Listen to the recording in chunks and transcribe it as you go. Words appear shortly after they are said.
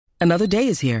Another day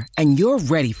is here, and you're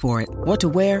ready for it. What to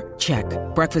wear? Check.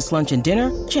 Breakfast, lunch, and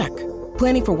dinner? Check.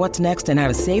 Planning for what's next and how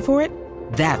to save for it?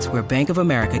 That's where Bank of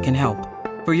America can help.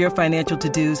 For your financial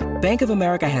to-dos, Bank of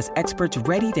America has experts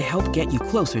ready to help get you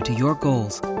closer to your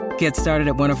goals. Get started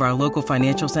at one of our local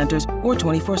financial centers or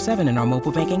 24/7 in our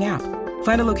mobile banking app.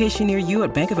 Find a location near you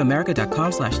at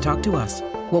bankofamerica.com/talktous.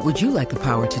 What would you like the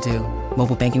power to do?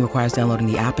 Mobile banking requires downloading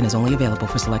the app and is only available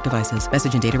for select devices.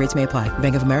 Message and data rates may apply.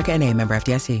 Bank of America N.A., member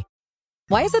FDIC.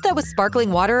 Why is it that with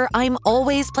sparkling water, I'm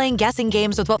always playing guessing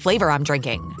games with what flavor I'm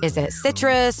drinking? Is it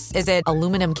citrus? Is it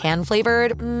aluminum can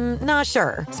flavored? Not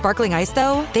sure. Sparkling ice,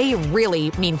 though, they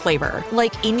really mean flavor.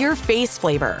 Like in-your-face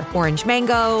flavor. Orange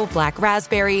mango, black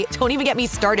raspberry. Don't even get me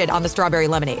started on the strawberry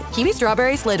lemonade. Kiwi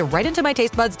Strawberry slid right into my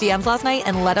taste buds DMs last night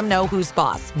and let them know who's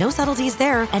boss. No subtleties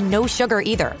there and no sugar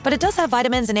either. But it does have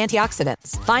vitamins and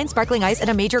antioxidants. Find sparkling ice at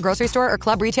a major grocery store or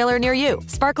club retailer near you.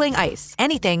 Sparkling ice.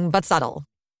 Anything but subtle.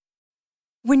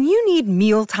 When you need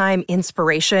mealtime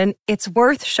inspiration, it's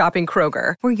worth shopping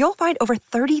Kroger, where you'll find over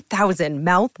 30,000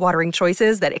 mouth-watering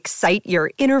choices that excite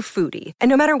your inner foodie. And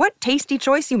no matter what tasty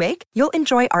choice you make, you'll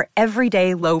enjoy our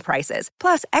everyday low prices,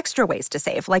 plus extra ways to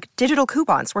save, like digital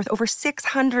coupons worth over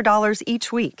 $600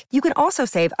 each week. You can also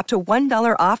save up to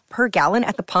 $1 off per gallon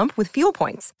at the pump with fuel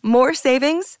points. More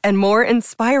savings and more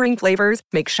inspiring flavors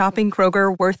make shopping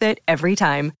Kroger worth it every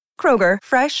time. Kroger,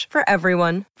 fresh for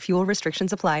everyone. Fuel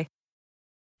restrictions apply.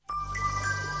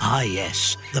 Ah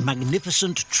yes, the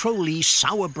magnificent Trolley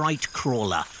Sour Bright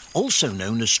Crawler, also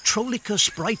known as Trollicus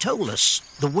brightolus.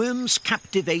 The worm's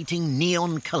captivating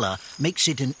neon colour makes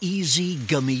it an easy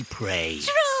gummy prey.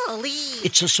 Trolley!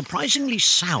 It's a surprisingly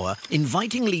sour,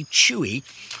 invitingly chewy,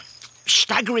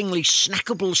 staggeringly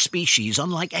snackable species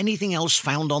unlike anything else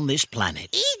found on this planet.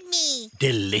 Eat me!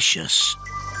 Delicious.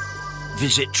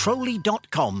 Visit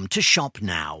Trolley.com to shop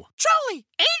now. Trolley,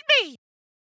 eat me!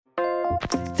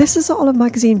 This is the Olive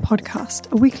Magazine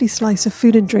podcast, a weekly slice of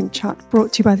food and drink chat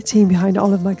brought to you by the team behind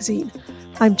Olive Magazine.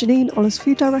 I'm Janine, Olive's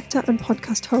food director and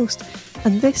podcast host,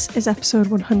 and this is episode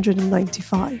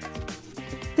 195.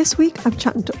 This week I'm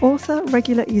chatting to author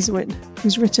Regula Ysewijn,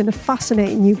 who's written a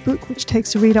fascinating new book which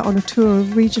takes the reader on a tour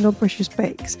of regional British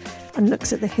bakes and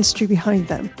looks at the history behind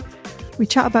them. We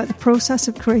chat about the process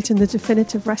of creating the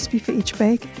definitive recipe for each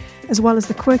bake, as well as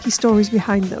the quirky stories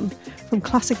behind them, from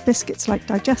classic biscuits like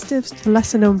digestives to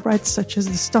lesser-known breads such as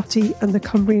the stotty and the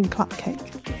Cumbrian clap cake.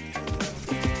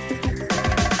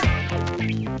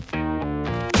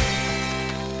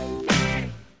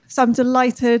 So I'm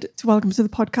delighted to welcome to the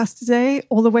podcast today,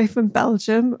 all the way from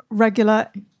Belgium, Regula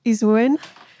Ysewijn,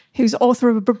 who's author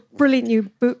of a brilliant new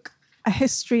book, A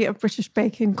History of British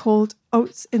Baking, called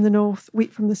Oats in the North,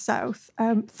 Wheat from the South.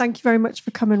 Thank you very much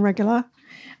for coming, Regula.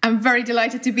 I'm very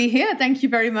delighted to be here. Thank you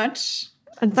very much.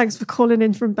 And thanks for calling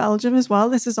in from Belgium as well.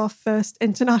 This is our first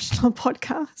international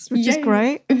podcast, which is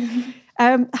great.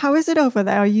 How is it over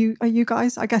there? Are you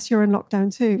guys, I guess you're in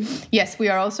lockdown too? Yes, we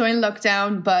are also in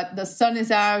lockdown, but the sun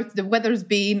is out. The weather's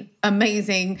been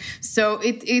amazing. So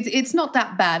it's not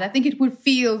that bad. I think it would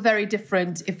feel very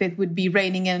different if it would be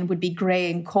raining and it would be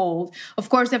grey and cold. Of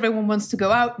course, everyone wants to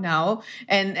go out now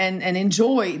and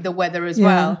enjoy the weather as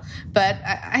well. But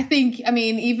I think,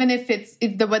 even if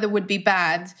the weather would be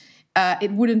bad,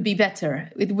 it wouldn't be better.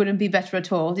 It wouldn't be better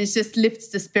at all. It just lifts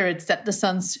the spirits that the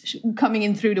sun's coming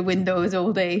in through the windows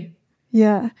all day.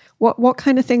 Yeah. What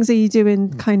kind of things are you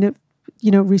doing kind of,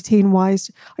 routine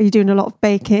wise? Are you doing a lot of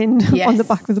baking on the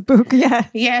back of the book? Yeah.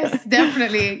 Yes,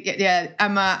 definitely. Yeah.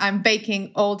 I'm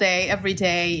baking all day, every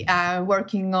day,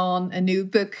 working on a new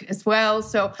book as well.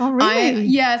 So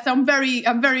really? I'm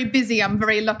very busy. I'm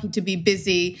very lucky to be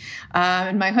busy.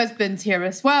 And my husband's here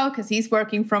as well because he's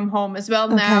working from home as well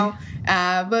now.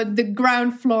 But the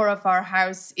ground floor of our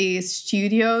house is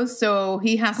studio. So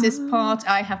he has his part,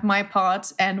 I have my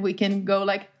part, and we can go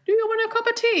like, do you want a cup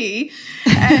of tea?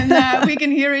 And we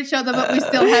can hear each other, but we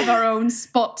still have our own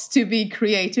spot to be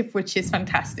creative, which is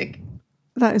fantastic.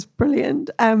 That is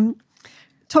brilliant.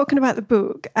 Talking about the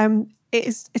book,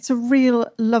 it's a real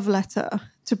love letter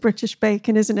to British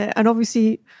baking, isn't it? And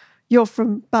obviously you're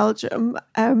from Belgium.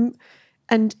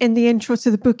 And in the intro to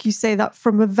the book, you say that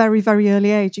from a very, very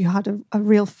early age, you had a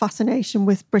real fascination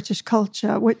with British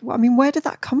culture. Where did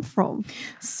that come from?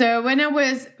 So when I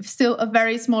was still a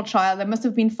very small child, I must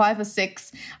have been 5 or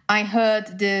 6, I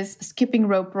heard this skipping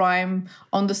rope rhyme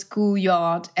on the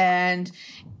schoolyard. And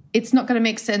it's not going to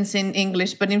make sense in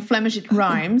English, but in Flemish it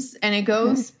rhymes. And it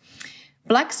goes,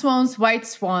 black swans, white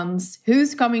swans,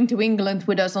 who's coming to England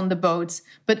with us on the boats?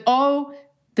 But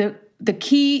the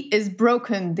key is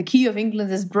broken. The key of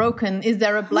England is broken. Is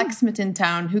there a blacksmith in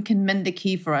town who can mend the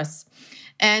key for us?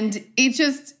 And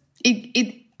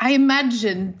I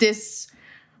imagined this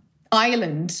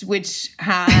island which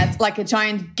had like a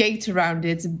giant gate around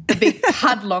it, a big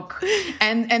padlock,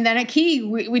 and then a key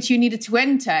which you needed to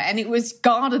enter, and it was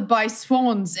guarded by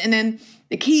swans, and then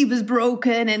the key was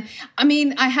broken. And I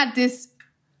mean, I had this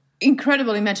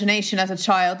incredible imagination as a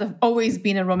child. I've always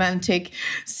been a romantic,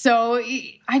 so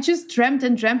I just dreamt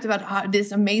and dreamt about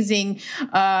this amazing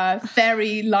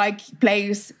fairy-like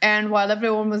place. And while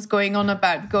everyone was going on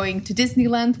about going to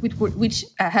Disneyland, which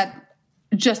had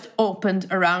just opened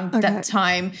around that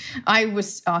time, I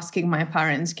was asking my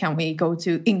parents, can we go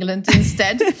to England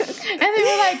instead? And they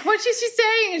were like, what is she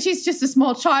saying? And she's just a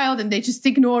small child, and they just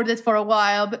ignored it for a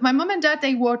while. But my mum and dad,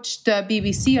 they watched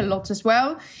BBC a lot as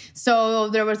well. So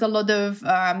there was a lot of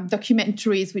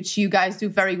documentaries, which you guys do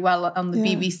very well on the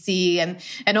BBC,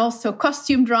 and also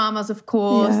costume dramas, of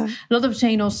course, a lot of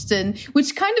Jane Austen,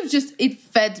 which kind of just, it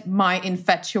fed my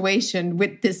infatuation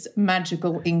with this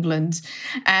magical England.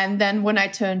 And then when I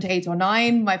turned 8 or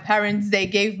 9, my parents, they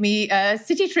gave me a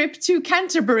city trip to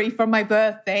Canterbury for my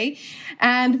birthday.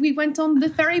 And we went on the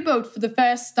ferry boat for the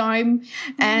first time,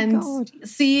 and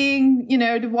seeing, you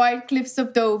know, the white cliffs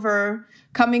of Dover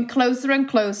coming closer and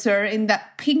closer in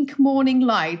that pink morning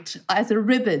light as a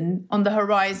ribbon on the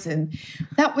horizon.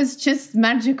 That was just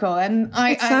magical. And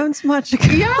it sounds magical.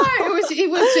 Yeah, it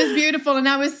was just beautiful. And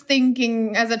I was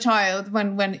thinking as a child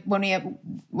when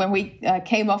we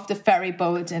came off the ferry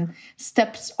boat and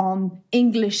stepped on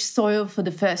English soil for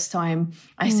the first time,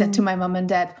 I said to my mum and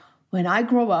dad, when I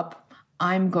grow up,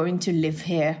 I'm going to live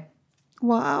here.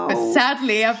 Wow. But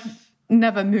sadly, I've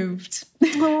never moved.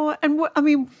 Oh, and were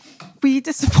you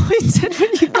disappointed when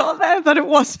you got there that it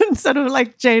wasn't sort of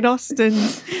like Jane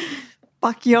Austen's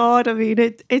backyard? I mean,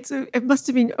 it must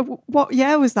have been. What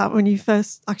year was that when you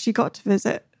first actually got to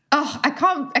visit? Oh, I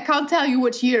can't tell you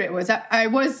which year it was. I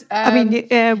was.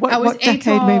 What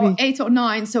decade? Maybe 8 or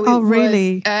 9. So it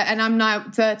really? And I'm now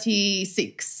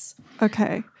 36.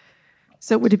 Okay.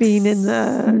 So it would have been in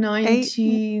the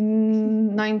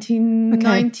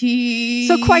 1990.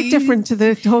 So quite different to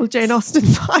the whole Jane Austen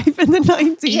vibe in the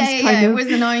 90s. Yeah, it was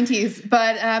the 90s.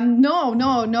 But no.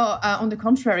 On the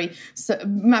contrary. So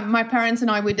my parents and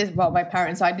I, I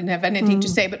didn't have anything to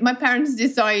say, but my parents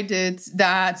decided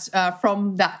that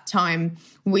from that time,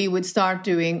 we would start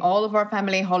doing all of our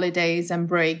family holidays and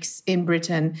breaks in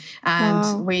Britain.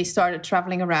 And we started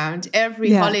traveling around.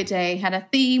 Every holiday had a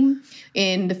theme,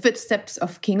 in the footsteps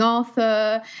of King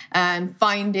Arthur and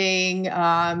finding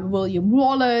William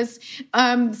Wallace.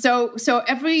 So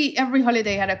every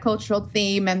holiday had a cultural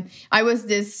theme. And I was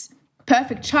this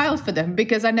perfect child for them,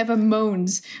 because I never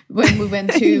moaned when we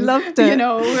went to, loved it. You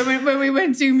know, when we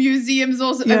went to museums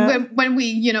also, and when we,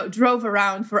 you know, drove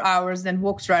around for hours, then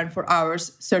walked around for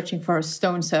hours searching for a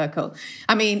stone circle.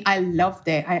 I mean, I loved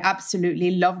it. I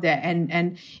absolutely loved it.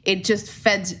 And it just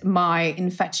fed my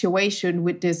infatuation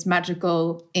with this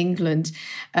magical England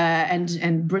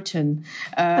and Britain.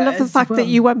 I love the fact that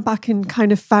you went back and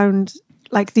kind of found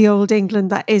like the old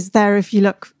England that is there if you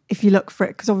look for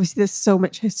it, because obviously there's so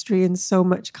much history and so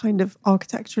much kind of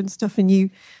architecture and stuff, and you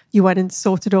went and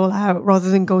sorted it all out rather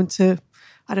than going to,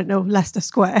 I don't know, Leicester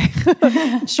Square,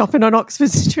 shopping on Oxford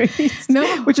Street,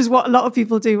 which is what a lot of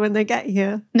people do when they get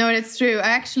here. No, it's true.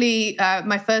 I actually,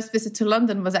 my first visit to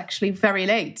London was actually very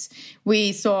late.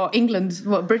 We saw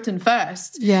Britain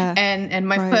first. Yeah. And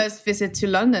my first visit to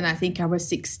London, I think I was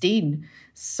 16.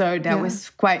 So that was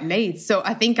quite late. So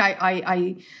I think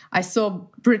I saw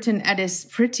Britain at its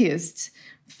prettiest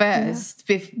first,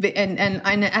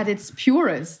 and at its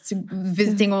purest,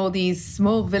 visiting all these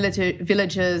small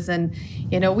villages, and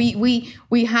you know, we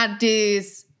had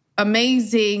this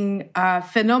amazing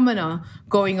phenomena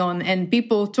going on, and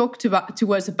people talked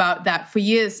to us about that for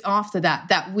years after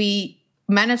that we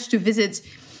managed to visit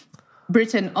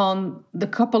Britain on the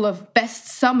couple of best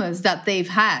summers that they've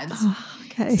had.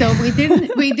 Okay. So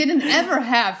we didn't ever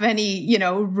have any, you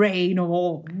know, rain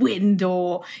or wind,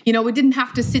 or, you know, we didn't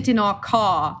have to sit in our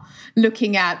car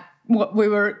looking at what we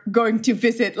were going to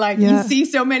visit. Like you see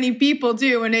so many people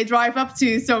do when they drive up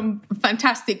to some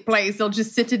fantastic place, they'll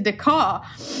just sit in the car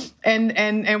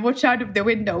and watch out of the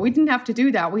window. We didn't have to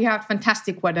do that. We had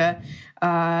fantastic weather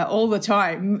all the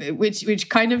time, which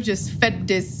kind of just fed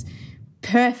this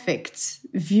perfect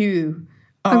view.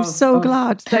 I'm so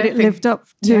glad that it lived up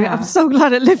to. I'm so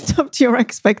glad it lived up to your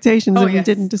expectations, and we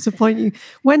didn't disappoint you.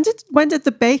 When did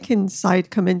the baking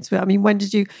side come into it? I mean, when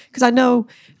did you? Because I know,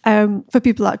 for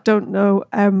people that don't know,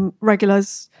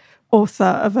 Regula's author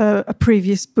of a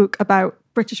previous book about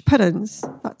British puddings.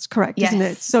 That's correct, isn't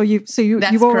it? So you're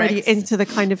already into the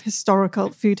kind of historical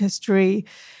food history.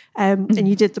 and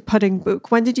you did the pudding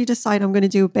book. When did you decide I'm going to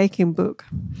do a baking book?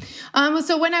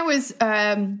 So when I was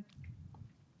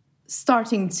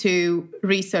starting to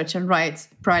research and write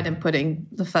Pride and Pudding,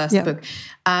 the first book,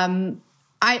 my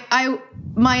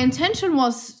intention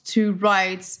was to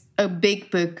write a big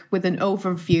book with an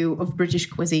overview of British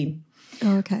cuisine.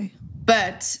 Oh, okay.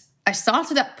 But I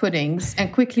started at puddings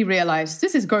and quickly realized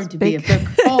this is going to be a book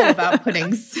all about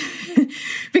puddings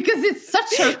because it's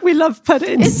such a... We love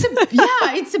puddings.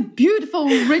 It's a beautiful,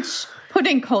 rich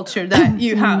pudding culture that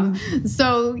you have.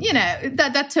 So,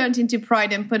 that turned into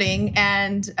Pride and Pudding.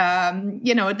 And,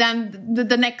 then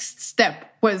the next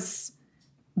step was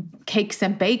cakes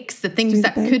and bakes, the things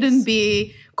that couldn't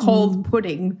be called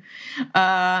pudding.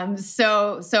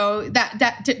 So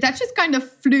that just kind of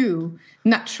flew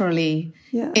naturally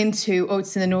into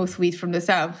Oats in the North, Wheat from the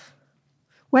South.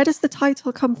 Where does the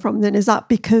title come from then? Is that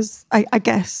because, I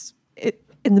guess,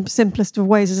 in the simplest of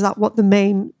ways, is that what the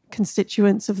main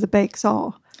constituents of the bakes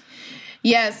are?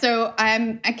 Yeah, so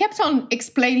I kept on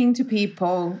explaining to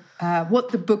people what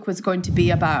the book was going to be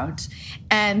about.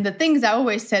 And the things I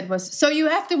always said was, so you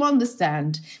have to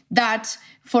understand that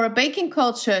for a baking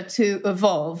culture to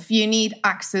evolve, you need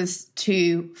access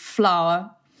to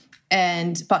flour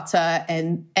and butter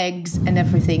and eggs and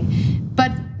everything.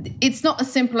 But it's not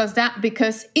as simple as that,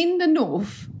 because in the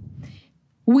north,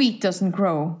 wheat doesn't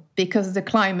grow because the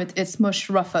climate is much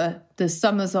rougher. The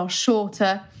summers are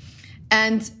shorter.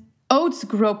 And oats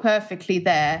grow perfectly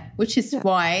there, which is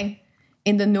why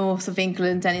in the north of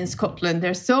England and in Scotland,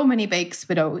 there's so many bakes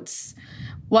with oats.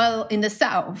 While in the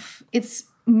south, it's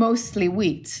mostly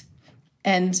wheat.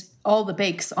 And all the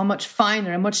bakes are much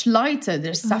finer and much lighter.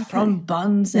 There's saffron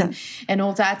buns and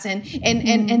all that.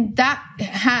 And that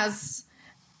has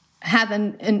had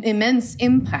an immense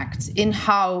impact in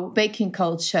how baking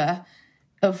culture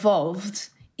evolved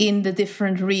in the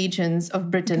different regions of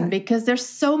Britain, because there's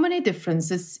so many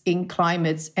differences in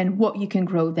climates and what you can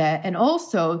grow there. And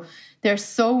also there's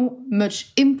so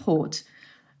much import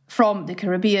from the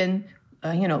Caribbean,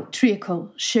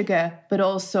 treacle, sugar, but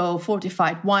also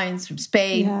fortified wines from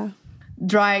Spain,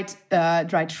 dried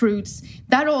fruits.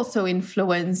 That also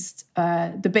influenced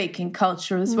the baking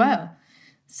culture as well.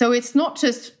 So it's not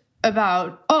just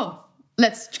about,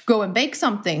 let's go and bake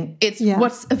something. It's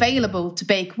what's available to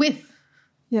bake with.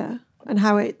 Yeah, and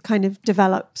how it kind of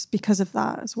develops because of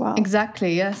that as well.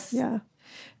 Exactly, yes. Yeah.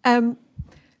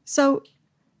 So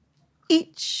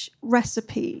each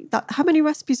recipe, how many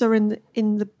recipes are in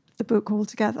the book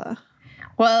altogether?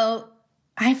 Well,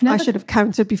 I should have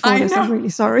counted before this. I'm really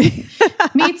sorry.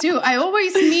 Me too. I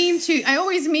always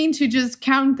mean to just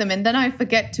count them, and then I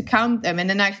forget to count them, and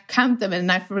then I count them, and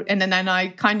then I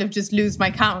kind of just lose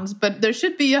my counts. But there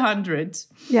should be 100.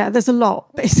 Yeah, there's a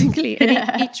lot basically,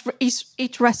 and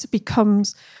each recipe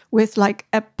comes with like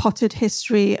a potted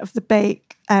history of the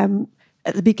bake at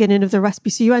the beginning of the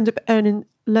recipe, so you end up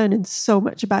learning so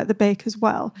much about the bake as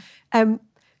well.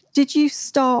 Did you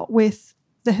start with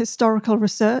the historical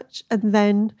research and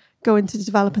then go into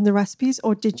developing the recipes,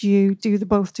 or did you do the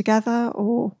both together?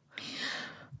 Or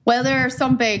well, there are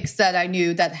some bakes that I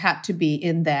knew that had to be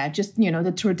in there, just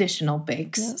the traditional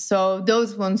bakes. So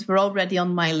those ones were already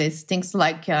on my list. Things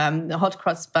like the hot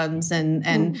crust buns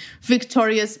and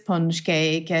Victoria sponge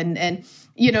cake and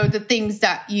the things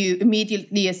that you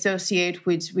immediately associate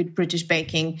with British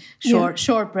baking,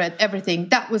 shortbread, everything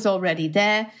that was already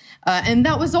there. And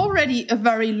that was already a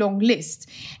very long list.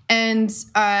 And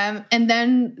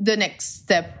then the next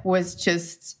step was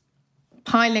just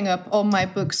piling up all my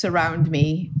books around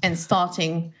me and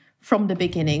starting from the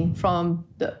beginning, from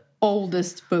the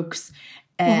oldest books,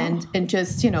 and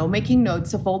just, making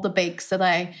notes of all the bakes that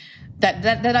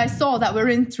I saw that were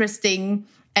interesting,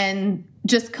 and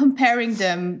just comparing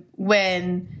them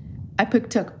when I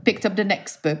picked up the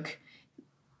next book.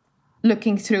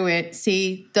 Looking through it,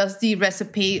 see, does the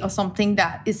recipe or something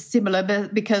that is similar,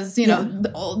 because,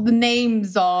 the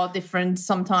names are different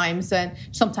sometimes, and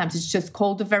sometimes it's just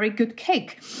called a very good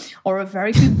cake or a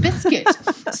very good biscuit.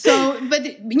 So, but,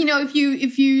 if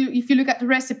you look at the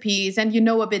recipes and you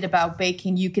know a bit about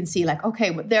baking, you can see like,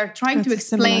 okay, what they're trying to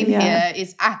explain here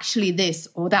is actually this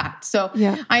or that. So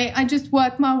I just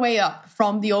worked my way up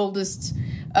from the oldest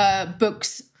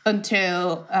books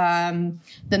until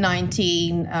the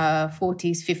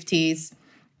 1940s, 50s,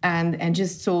 and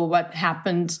just saw what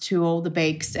happened to all the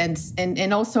bakes,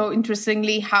 and also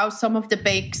interestingly how some of the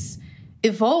bakes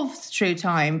evolved through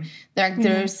time.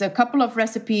 There's a couple of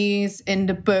recipes in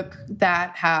the book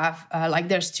that have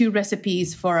there's 2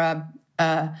 recipes for a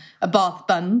a Bath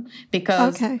bun,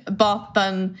 because a Bath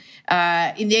bun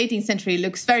in the 18th century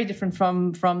looks very different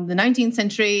from the 19th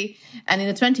century and in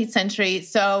the 20th century.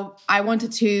 So I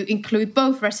wanted to include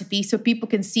both recipes so people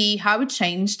can see how it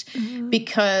changed,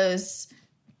 because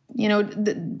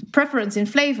the preference in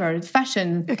flavor,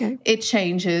 fashion, it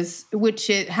changes, which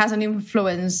it has an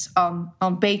influence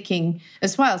on baking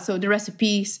as well. So the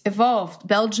recipes evolved.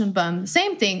 Belgian bun,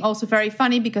 same thing. Also very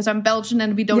funny because I'm Belgian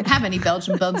and we don't have any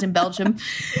Belgian buns in Belgium.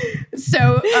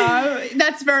 So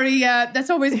that's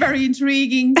always very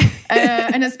intriguing.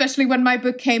 And especially when my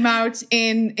book came out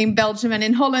in Belgium and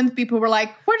in Holland, people were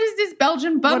like, what is this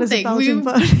Belgian bun thing?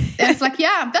 It's like,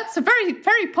 that's a very,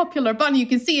 very popular bun. You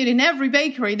can see it in every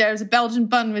bakery. There's a Belgian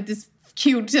bun with this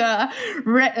cute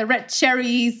red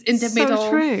cherries in the middle.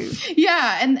 So true.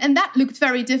 Yeah, and that looked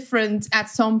very different at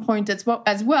some point as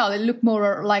well. It looked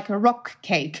more like a rock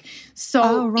cake.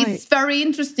 So it's very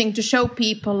interesting to show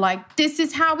people like, this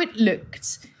is how it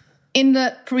looked in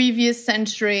the previous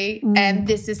century, and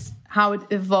this is how it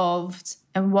evolved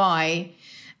and why,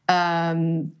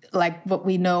 like what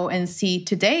we know and see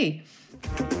today.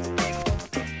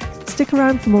 Stick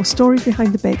around for more stories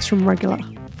behind the bakes from Regula.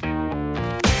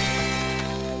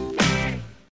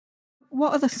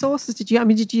 What other sources did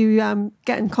you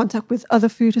get in contact with other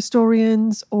food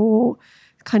historians or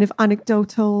kind of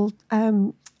anecdotal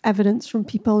evidence from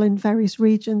people in various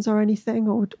regions or anything,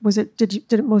 or did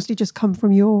it mostly just come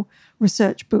from your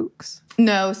research books?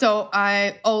 No, so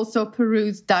I also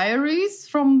perused diaries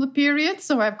from the period.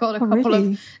 So I've got a couple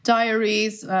of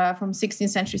diaries from 16th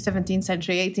century, 17th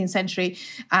century, 18th century,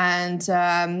 and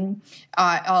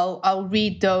I'll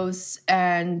read those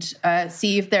and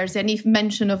see if there's any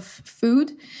mention of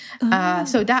food.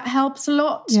 So that helps a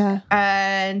lot. Yeah.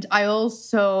 And I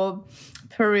also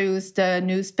peruse the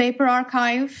newspaper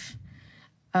archive,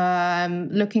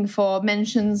 looking for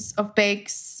mentions of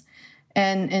bakes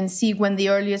and see when the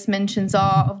earliest mentions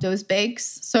are of those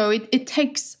bakes. So it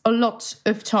takes a lot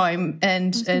of time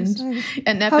and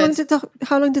effort.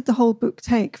 How long did the whole book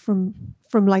take from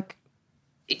like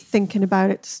thinking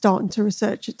about it to starting to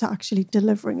research it to actually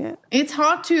delivering it? It's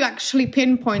hard to actually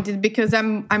pinpoint it because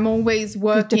I'm always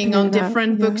working on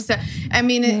different books. I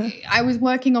mean, I was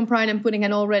working on Pride and Pudding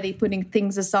and already putting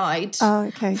things aside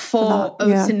for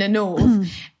Oats in the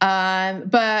North.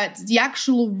 But the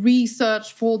actual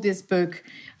research for this book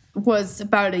was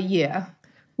about a year.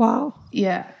 Wow.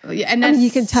 Yeah. And I mean,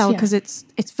 you can tell because it's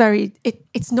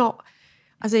not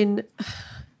as in...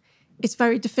 It's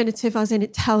very definitive, as in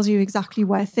it tells you exactly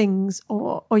where things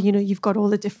or you've got all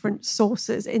the different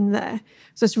sources in there.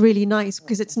 So it's really nice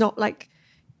because it's not like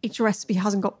each recipe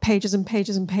hasn't got pages and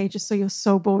pages and pages, so you're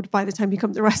so bored by the time you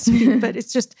come to the recipe. But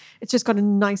it's just got a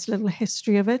nice little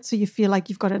history of it, so you feel like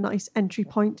you've got a nice entry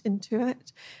point into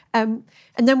it. And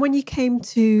then when you came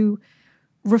to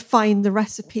refine the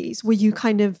recipes, were you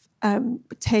kind of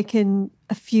taking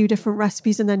a few different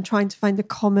recipes and then trying to find the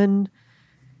common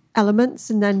elements,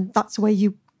 and then that's where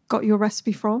you got your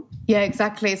recipe from? Yeah,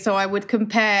 exactly. So I would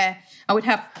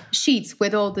have sheets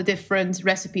with all the different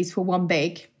recipes for one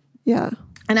bake. Yeah.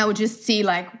 And I would just see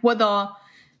like what are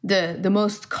the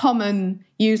most common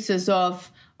uses of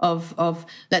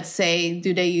let's say,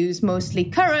 do they use mostly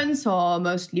currants or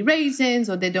mostly raisins,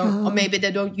 or or maybe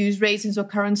they don't use raisins or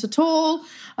currants at all?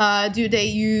 Do they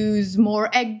use more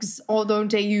eggs, or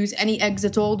don't they use any eggs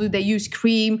at all? Do they use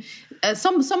cream?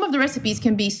 Some of the recipes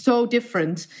can be so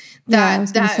different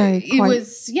that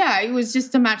it was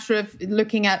just a matter of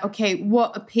looking at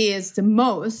what appears the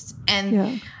most.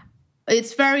 And I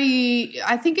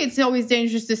think it's always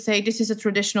dangerous to say this is a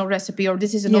traditional recipe or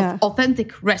this is an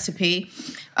authentic recipe.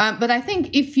 But I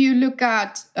think if you look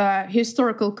at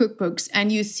historical cookbooks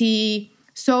and you see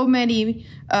so many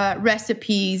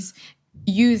recipes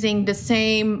using the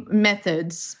same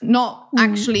methods, not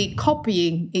actually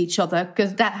copying each other,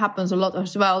 because that happens a lot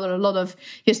as well. There are a lot of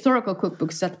historical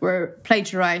cookbooks that were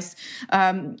plagiarized.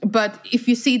 But if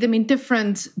you see them in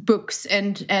different books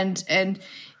and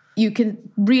you can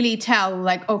really tell,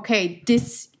 like, okay,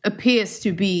 this appears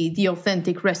to be the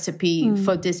authentic recipe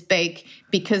for this bake,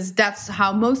 because that's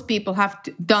how most people have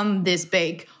done this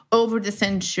bake over the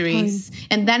centuries.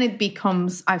 And then it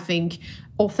becomes, I think,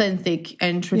 authentic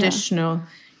and traditional.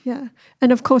 Yeah.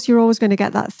 And of course, you're always going to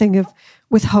get that thing of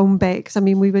with home bakes. I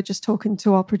mean, we were just talking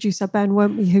to our producer, Ben,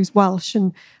 weren't we, who's Welsh.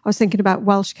 And I was thinking about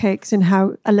Welsh cakes and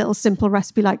how a little simple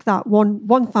recipe like that,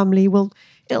 one family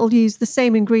it'll use the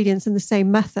same ingredients and the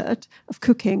same method of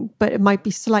cooking, but it might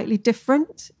be slightly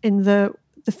different in the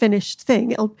the finished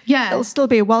thing. It'll still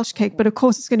be a Welsh cake, but of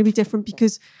course it's going to be different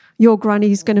because your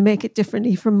granny's going to make it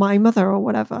differently from my mother or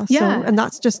whatever. Yeah. So, and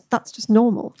that's just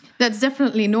normal. That's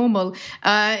definitely normal.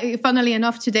 Funnily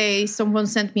enough, today someone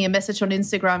sent me a message on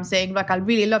Instagram saying, "Like, I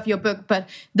really love your book, but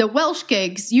the Welsh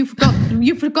cakes, you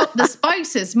forgot the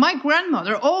spices. My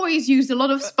grandmother always used a lot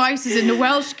of spices in the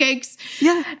Welsh cakes."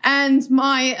 Yeah. And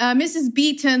my Mrs.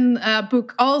 Beaton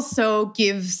book also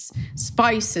gives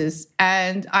spices.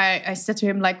 And I said to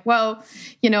him, like, well,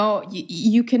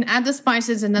 you can add the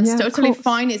spices and that's totally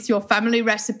fine. It's your family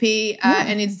recipe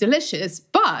and it's delicious.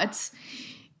 But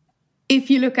if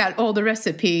you look at all the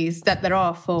recipes that there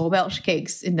are for Welsh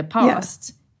cakes in the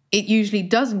past, it usually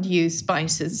doesn't use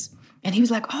spices. And he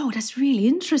was like, oh, that's really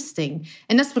interesting.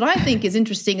 And that's what I think is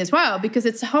interesting as well, because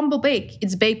it's a humble bake.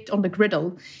 It's baked on the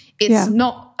griddle. It's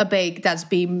not a bake that's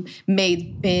been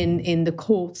made in the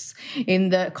courts, in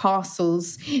the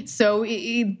castles. So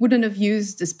it wouldn't have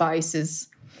used the spices.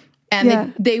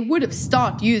 And they would have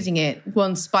started using it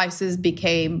once spices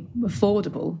became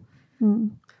affordable.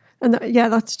 Mm. And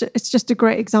it's just a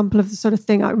great example of the sort of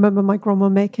thing. I remember my grandma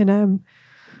making,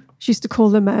 she used to call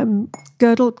them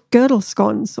girdle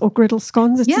scones or griddle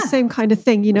scones. It's the same kind of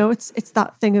thing, it's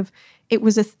that thing of, it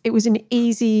was an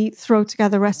easy throw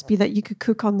together recipe that you could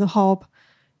cook on the hob.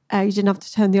 You didn't have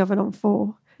to turn the oven on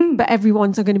for. But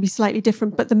everyone's are going to be slightly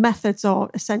different, but the methods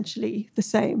are essentially the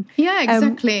same. Yeah,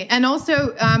 exactly. And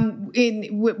also, in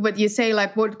what you say,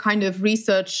 like, what kind of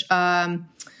research help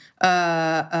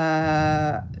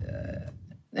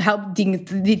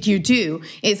did you do?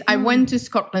 Is I went to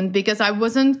Scotland because I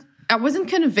wasn't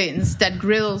convinced that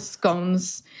griddle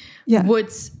scones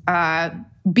would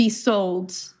be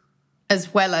sold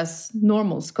as well as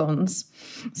normal scones.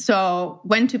 So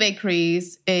went to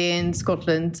bakeries in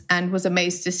Scotland and was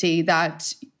amazed to see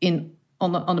that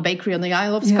on a bakery on the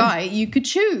Isle of Skye, you could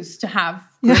choose to have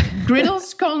griddle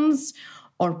scones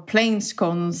or plain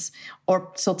scones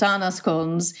or sultana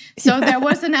scones. So there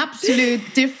was an absolute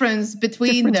difference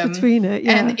between them.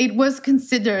 And it was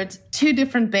considered two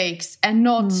different bakes and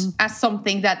not as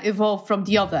something that evolved from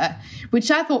the other, which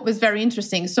I thought was very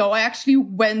interesting. So I actually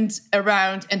went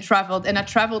around and traveled, and I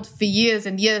traveled for years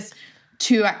and years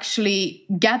to actually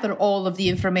gather all of the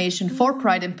information for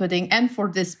Pride in Pudding and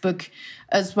for this book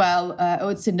as well,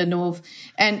 Oats in the North.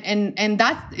 And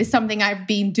that is something I've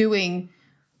been doing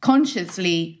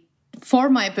consciously for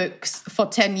my books for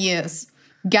 10 years,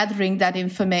 gathering that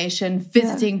information,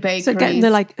 visiting bakeries. So getting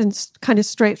the kind of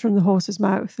straight from the horse's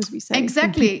mouth, as we say.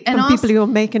 Exactly. From people who are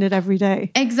making it every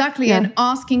day. Exactly. Yeah. And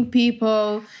asking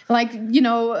people, like,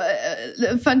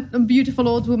 a beautiful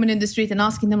old woman in the street and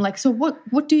asking them, like, so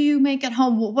what do you make at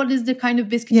home? What is the kind of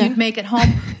biscuit you'd make at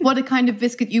home? What the kind of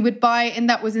biscuit you would buy? And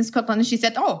that was in Scotland. And she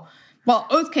said, well,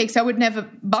 oat cakes I would never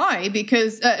buy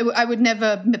because I would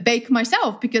never bake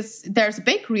myself because there's a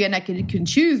bakery and I can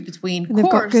choose between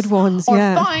coarse good ones, or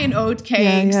fine oat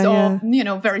cakes or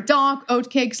very dark oat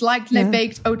cakes, lightly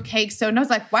baked oat cakes. So and I was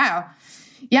like, wow,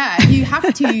 you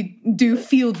have to do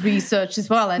field research as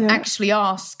well and actually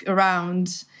ask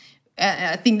around.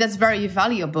 I think that's very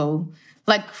valuable.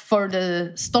 Like for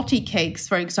the stotty cakes,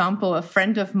 for example, a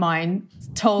friend of mine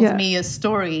told me a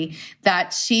story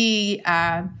that she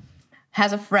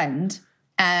has a friend,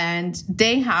 and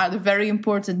they had a very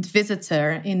important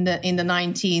visitor in the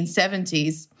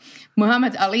 1970s.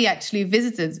 Muhammad Ali actually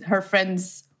visited her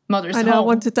friend's mother's home. I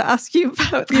wanted to ask you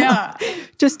about that. Yeah.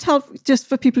 Just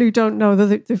for people who don't know,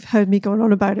 that they've heard me going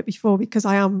on about it before, because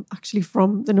I am actually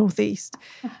from the Northeast.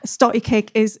 A stotty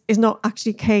cake is not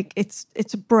actually cake, it's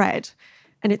a bread,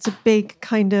 and it's a big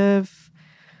kind of,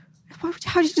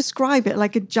 how do you describe it?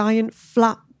 Like a giant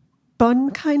flat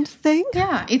bun kind of thing.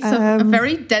 Yeah, it's a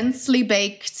very densely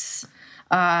baked,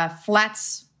 flat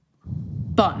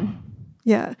bun.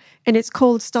 Yeah, and it's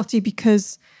called stotty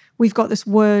because we've got this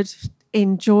word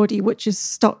in Geordie, which is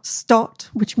stot,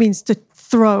 which means to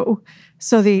throw.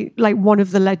 So one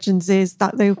of the legends is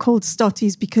that they were called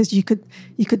stotties because you could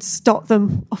stot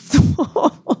them off the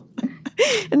wall.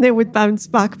 And they would bounce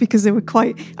back because they were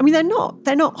quite, they're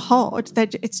not hard.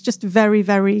 It's just very,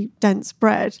 very dense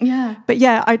bread. Yeah. But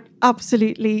I'm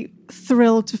absolutely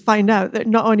thrilled to find out that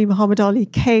not only Muhammad Ali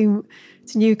came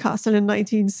to Newcastle in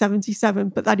 1977,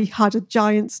 but that he had a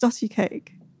giant stotty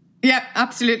cake. Yeah,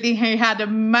 absolutely. He had a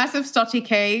massive stotty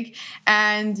cake,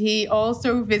 and he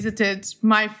also visited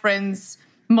my friend's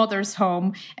mother's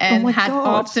home and had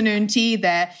afternoon tea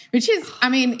there, which is,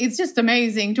 it's just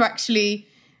amazing to actually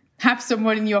have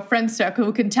someone in your friend circle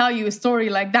who can tell you a story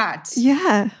like that.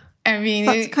 Yeah. I mean,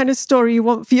 that's the kind of story you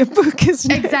want for your book,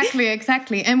 isn't it?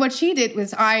 Exactly. And what she did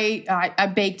was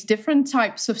I baked different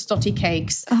types of stotty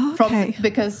cakes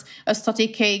because a stotty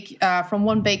cake from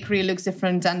one bakery looks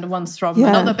different than the ones from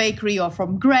another bakery or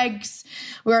from Greg's.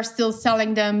 We are still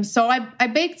selling them. So I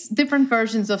baked different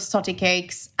versions of stotty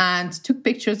cakes and took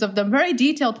pictures of them, very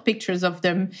detailed pictures of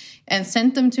them, and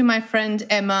sent them to my friend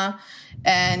Emma.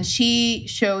 And she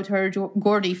showed her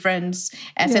Gordy friends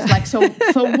and said, like, so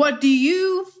what do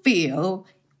you feel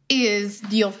is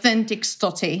the authentic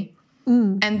stotty?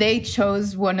 And they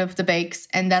chose one of the bakes,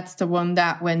 and that's the one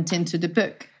that went into the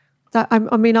book.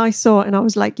 I saw it and I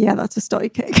was like, yeah, that's a stotty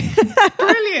cake.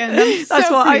 Brilliant.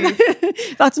 I'm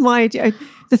pleased. That's my idea.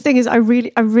 The thing is, I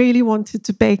really wanted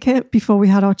to bake it before we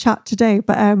had our chat today,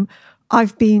 but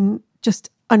I've been just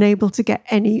unable to get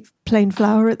any plain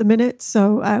flour at the minute.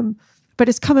 So, but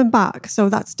it's coming back. So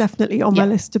that's definitely on my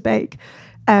list to bake.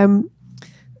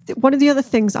 One of the other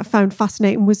things I found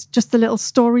fascinating was just the little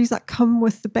stories that come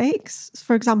with the bakes.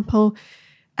 For example,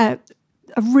 a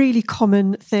really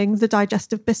common thing, the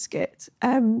digestive biscuit.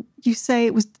 You say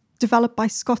it was developed by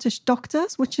Scottish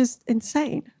doctors, which is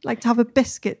insane. Like, to have a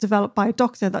biscuit developed by a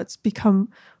doctor that's become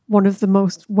one of the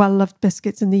most well-loved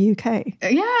biscuits in the UK.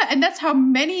 Yeah, and that's how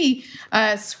many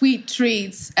sweet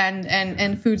treats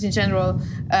and foods in general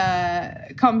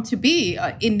come to be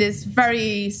in this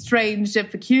very strange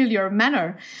and peculiar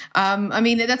manner. I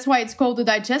mean, that's why it's called the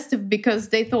digestive, because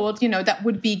they thought, that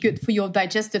would be good for your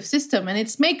digestive system. And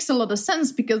it makes a lot of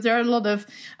sense because there are a lot of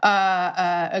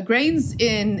grains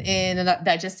in a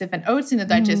digestive and oats in a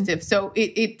digestive. So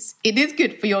it is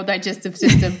good for your digestive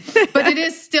system. But it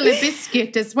is still a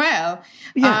biscuit as well.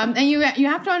 And you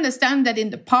have to understand that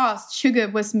in the past, sugar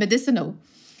was medicinal.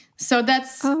 So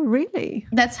that's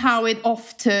how it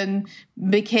often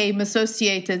became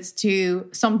associated to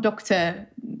some doctor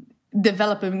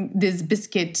developing this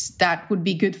biscuit that would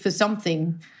be good for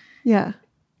something. Yeah.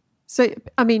 So,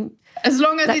 I mean, as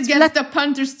long as it gets the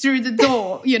punters through the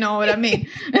door, you know what I mean?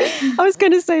 I was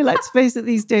going to say, let's face it,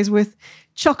 these days with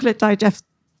chocolate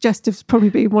digestives probably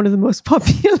being one of the most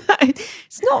popular.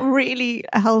 It's not really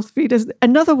a health food.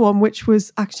 Another one, which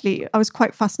was actually, I was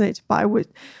quite fascinated by,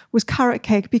 was carrot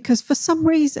cake, because for some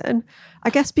reason, I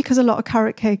guess because a lot of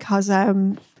carrot cake has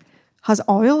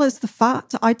oil as the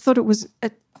fat, I thought it was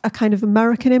a kind of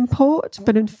American import,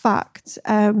 but in fact,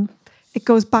 it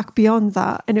goes back beyond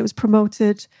that, and it was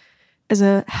promoted as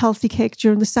a healthy cake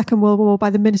during the Second World War by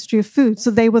the Ministry of Food. So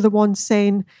they were the ones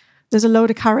saying, there's a load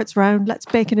of carrots around, let's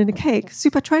bake it in a cake.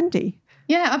 Super trendy.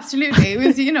 Yeah, absolutely. It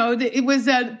was, it was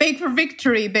a bake for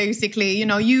victory, basically.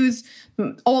 Use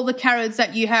all the carrots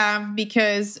that you have,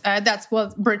 because that's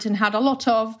what Britain had a lot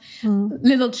of.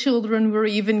 Little children were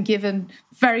even given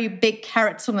very big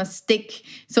carrots on a stick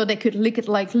so they could lick it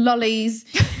like lollies.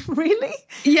 Really?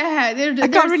 Yeah. I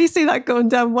can't really see that going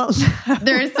down well.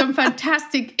 There are some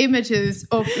fantastic images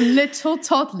of little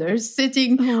toddlers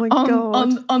sitting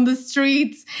on the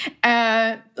streets,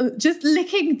 just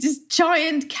licking just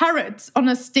giant carrots on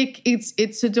a stick.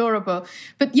 It's adorable.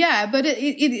 But it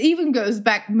even goes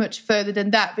back much further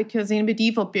than that, because in the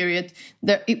medieval period,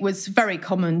 it was very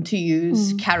common to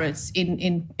use carrots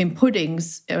in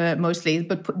puddings mostly,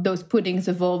 but those puddings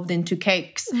evolved into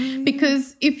cakes.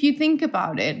 Because if you think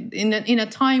about it, in a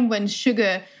time when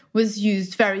sugar was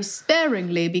used very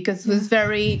sparingly because it was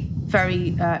very,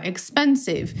 very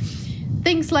expensive,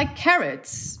 things like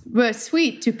carrots were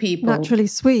sweet to people. Naturally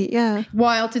sweet, yeah.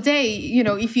 While today,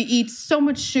 if you eat so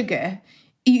much sugar,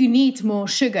 you need more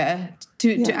sugar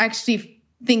to actually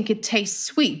think it tastes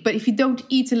sweet. But if you don't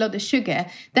eat a lot of sugar,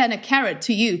 then a carrot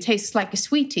to you tastes like a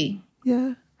sweetie.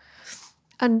 Yeah.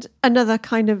 And another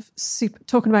kind of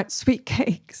talking about sweet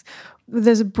cakes,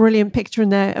 there's a brilliant picture in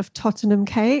there of Tottenham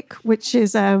cake, which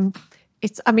is, I've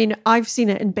seen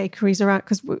it in bakeries around,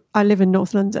 because I live in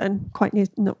North London, quite near,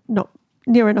 not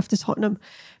near enough to Tottenham,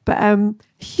 but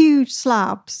huge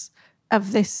slabs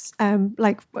of this,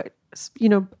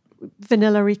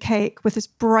 vanilla-y cake with this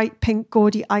bright pink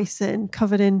gaudy icing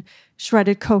covered in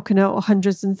shredded coconut, or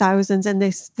hundreds and thousands, and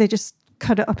they just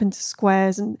cut it up into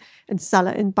squares and sell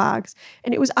it in bags.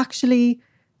 And it was actually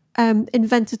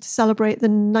invented to celebrate the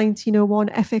 1901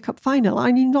 FA Cup final.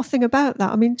 I knew nothing about that.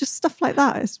 I mean, just stuff like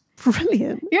that is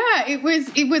brilliant. Yeah, it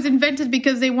was invented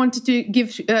because they wanted to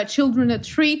give children a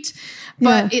treat,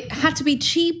 but it had to be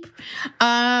cheap,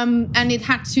 and it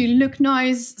had to look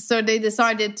nice. So they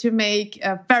decided to make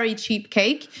a very cheap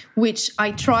cake, which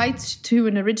I tried to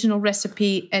an original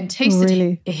recipe and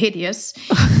tasted hideous.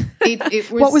 It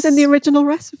was, what was in the original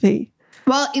recipe?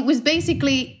 Well, it was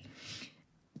basically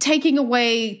taking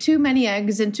away too many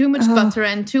eggs and too much butter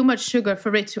and too much sugar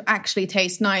for it to actually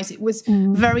taste nice. It was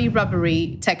very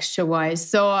rubbery texture-wise.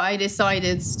 So I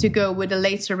decided to go with a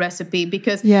later recipe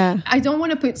because I don't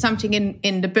want to put something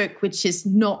in the book which is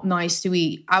not nice to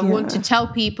eat. I want to tell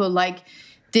people, like,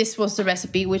 this was the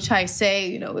recipe, which I say,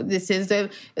 you know, this is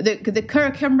the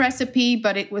Kirkham recipe,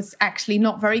 but it was actually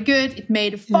not very good. It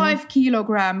made a 5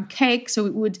 kilogram cake, so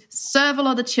it would serve a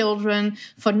lot of children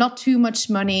for not too much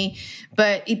money,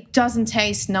 but it doesn't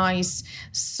taste nice.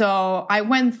 So I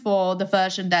went for the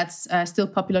version that's still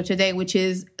popular today, which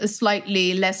is a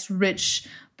slightly less rich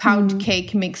pound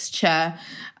cake mixture.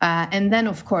 And then,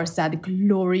 of course, that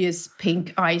glorious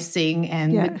pink icing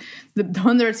and the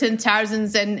hundreds and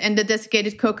thousands and the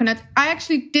desiccated coconut. I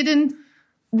actually didn't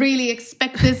really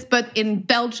expect this, but in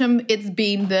Belgium, it's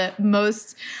been the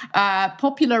most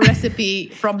popular recipe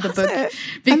from the book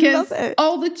because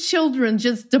all the children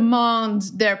just demand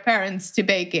their parents to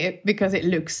bake it because it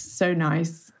looks so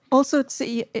nice. Also,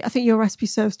 I think your recipe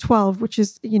serves 12, which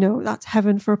is, you know, that's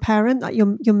heaven for a parent, that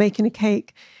you're making a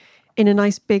cake in a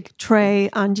nice big tray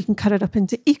and you can cut it up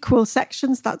into equal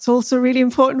sections. That's also really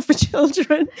important for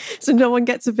children. So no one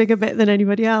gets a bigger bit than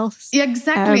anybody else. Yeah,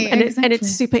 exactly. And it's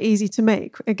super easy to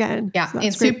make again. Yeah, so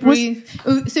it's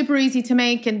super easy to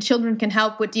make and children can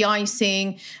help with the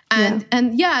icing. And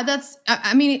that's,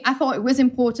 I mean, I thought it was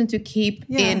important to keep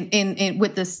in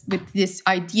with this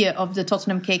idea of the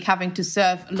Tottenham cake having to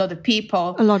serve a lot of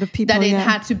people. That it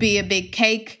had to be a big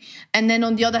cake. And then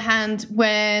on the other hand,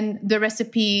 when there's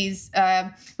recipes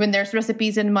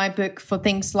in my book for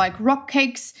things like rock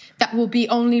cakes, that will be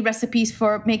only recipes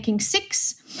for making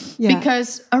 6.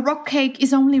 Because a rock cake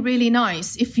is only really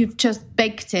nice if you've just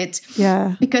baked it.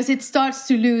 Yeah. Because it starts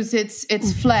to lose its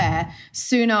flair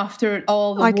soon after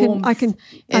all the warmth I can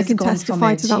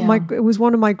testify to that. Yeah. It was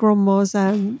one of my grandma's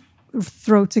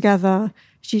throw together.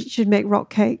 She'd make rock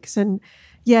cakes, and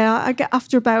I get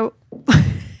after about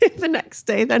the next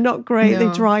day they're not great. They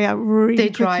dry out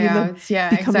really quickly.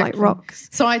 Become like rocks.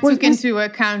 So I took into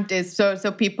account this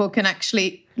so people can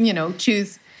actually, you know,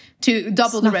 choose to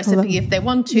double the recipe if they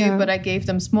want to, but I gave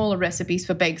them smaller recipes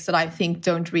for bakes that I think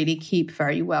don't really keep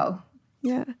very well.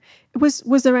 Yeah. Was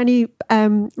there any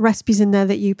recipes in there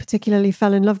that you particularly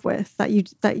fell in love with, that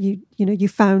you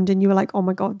found and you were like, oh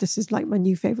my God, this is like my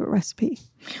new favorite recipe?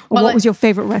 Or what was your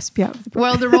favorite recipe out of the book?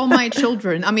 Well, they're all my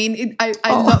children. I mean, I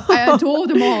adore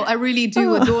them all. I really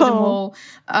do adore them all.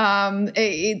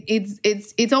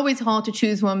 It's always hard to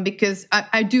choose one because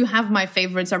I do have my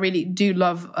favorites. I really do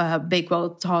love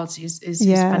Bakewell tarts. Is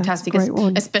fantastic,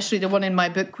 especially the one in my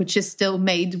book, which is still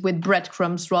made with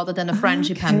breadcrumbs rather than a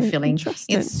frangipan filling.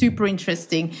 It's super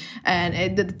interesting,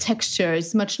 and the texture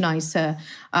is much nicer.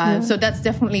 So that's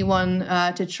definitely one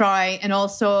to try, and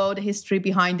also the history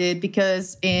behind it,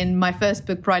 because in my first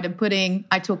book, Pride and Pudding,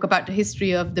 I talk about the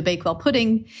history of the Bakewell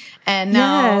pudding, and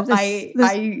now I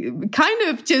kind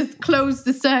of just closed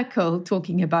the circle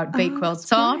talking about Bakewell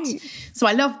tart. Great. So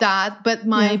I love that, but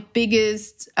my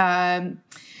biggest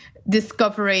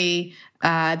discovery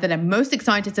that I'm most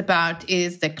excited about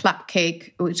is the clap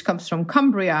cake, which comes from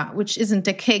Cumbria, which isn't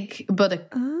a cake,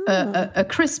 but a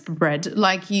crisp bread,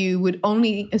 like you would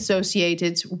only associate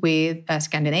it with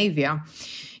Scandinavia.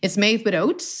 It's made with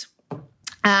oats,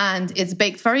 and it's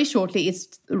baked very shortly.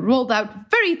 It's rolled out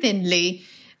very thinly,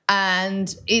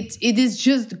 and it is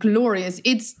just glorious.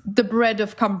 It's the bread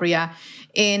of Cumbria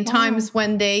in times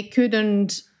when they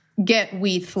couldn't get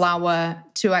wheat flour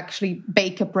to actually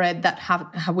bake a bread that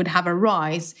would have a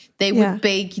rise. They would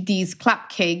bake these clap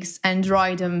cakes and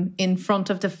dry them in front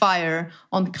of the fire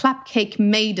on clap cake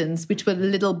maidens, which were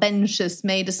little benches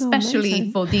made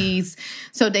especially for these,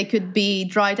 so they could be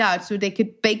dried out, so they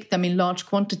could bake them in large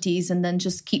quantities and then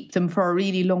just keep them for a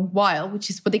really long while, which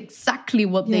is exactly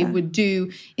what they would do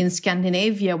in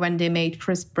Scandinavia when they made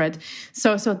crisp bread.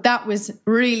 So that was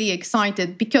really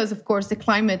excited, because of course the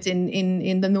climate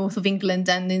in the north of England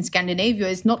and in Scandinavia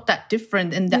is not that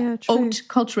different, and the oat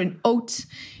culture in oat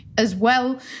as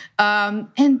well,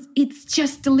 and it's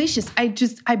just delicious.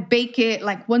 I bake it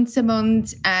like once a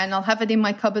month, and I'll have it in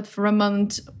my cupboard for a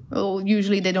month. Well,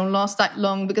 usually they don't last that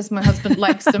long because my husband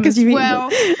likes them as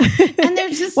well. And they're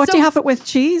just do you have it with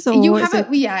cheese? Or you have it?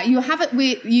 Yeah, you have it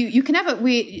with you can have it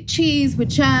with cheese, with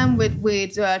jam,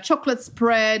 with chocolate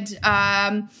spread.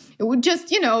 It would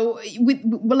just,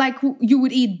 like you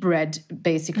would eat bread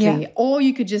basically, or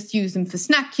you could just use them for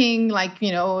snacking, like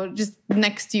just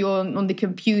next to you on the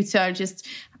computer, just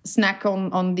snack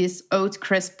on this oat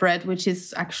crisp bread, which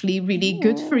is actually really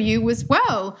good for you as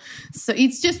well. So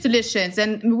it's just delicious,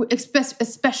 and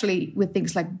especially with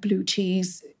things like blue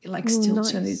cheese, like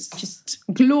Stilton is just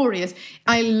glorious.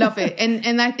 I love it,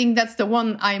 and I think that's the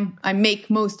one I make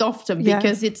most often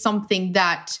because it's something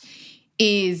that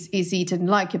is eaten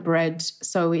like a bread.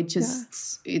 So it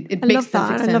just it makes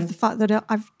perfect sense. I love the fact that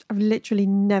I've literally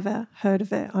never heard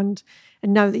of it, and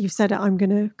now that you've said it, I'm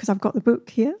gonna, because I've got the book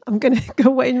here, I'm gonna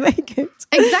go away and make it.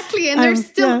 Exactly, and there's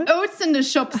still oats in the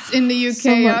shops in the UK.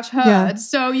 So I've heard,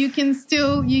 so you can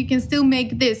still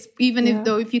make this, even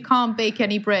if you can't bake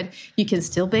any bread, you can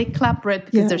still bake clap bread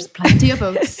because there's plenty of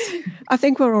oats. I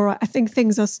think we're all right. I think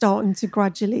things are starting to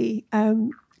gradually,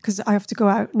 because I have to go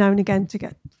out now and again to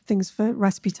get things for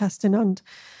recipe testing, and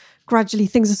gradually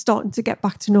things are starting to get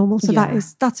back to normal. So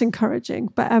that's encouraging.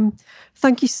 But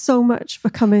thank you so much for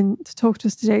coming to talk to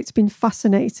us today. It's been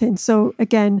fascinating. So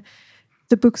again,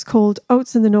 the book's called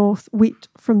Oats in the North, Wheat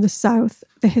from the South,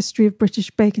 The History of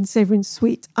British Baking, Savoury and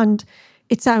Sweet. And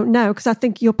it's out now, because I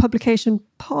think your publication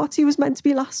party was meant to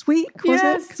be last week, was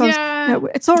it?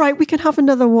 It's all right, we can have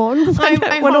another one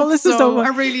when all this is over. I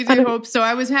really do hope so.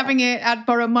 I was having it at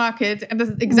Borough Market, and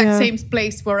the exact same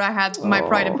place where I had my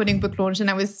Pride and Pudding book launch, and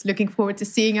I was looking forward to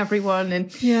seeing everyone.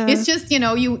 And it's just,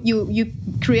 you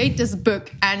create this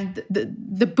book, and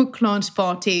the book launch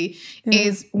party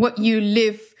is what you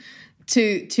live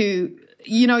to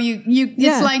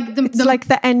it's like it's like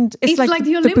the end. It's like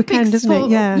the Olympics, book end, isn't it?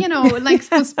 Yeah. Like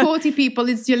for sporty people,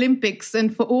 it's the Olympics,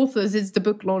 and for authors, it's the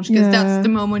book launch, because that's the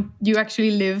moment you actually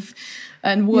live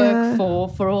and work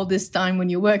for all this time when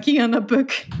you're working on a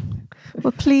book.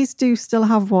 Well, please do still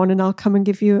have one, and I'll come and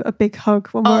give you a big hug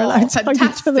when we're allowed to hug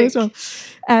each other as well.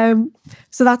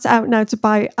 So that's out now to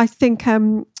buy. I think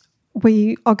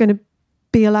we are going to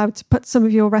be allowed to put some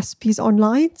of your recipes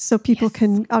online, so people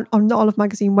can, on the Olive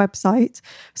Magazine website,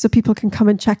 so people can come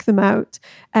and check them out.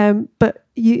 But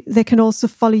they can also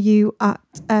follow you at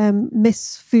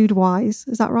Miss Foodwise,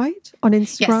 is that right? On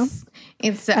Instagram?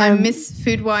 Yes, it's Miss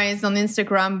Foodwise on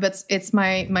Instagram, but it's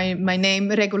my name,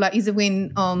 Regula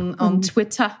Ysewijn, on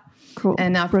Twitter. Cool.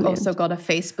 And I've also got a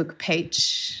Facebook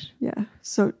page. Yeah,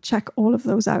 so check all of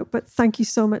those out. But thank you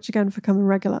so much again for coming,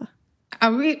 Regula.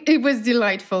 It was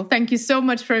delightful. Thank you so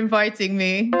much for inviting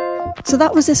me. So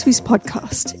that was this week's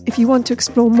podcast. If you want to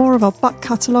explore more of our back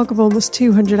catalogue of almost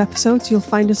 200 episodes, you'll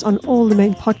find us on all the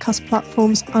main podcast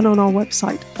platforms and on our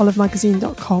website,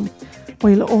 olivemagazine.com,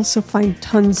 where you'll also find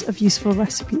tons of useful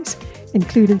recipes,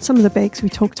 including some of the bakes we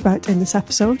talked about in this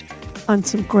episode and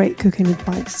some great cooking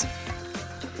advice.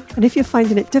 And if you're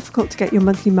finding it difficult to get your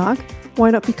monthly mag,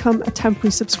 why not become a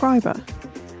temporary subscriber?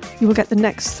 You will get the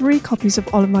next 3 copies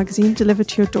of Olive Magazine delivered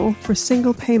to your door for a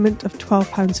single payment of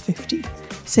 £12.50,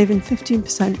 saving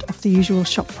 15% off the usual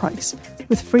shop price,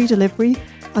 with free delivery,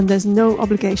 and there's no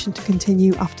obligation to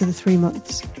continue after the 3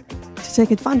 months. To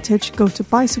take advantage, go to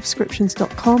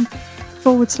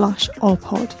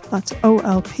buysubscriptions.com/allpod. That's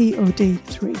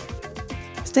OLPOD3.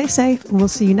 Stay safe, and we'll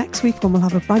see you next week when we'll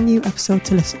have a brand new episode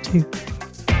to listen to.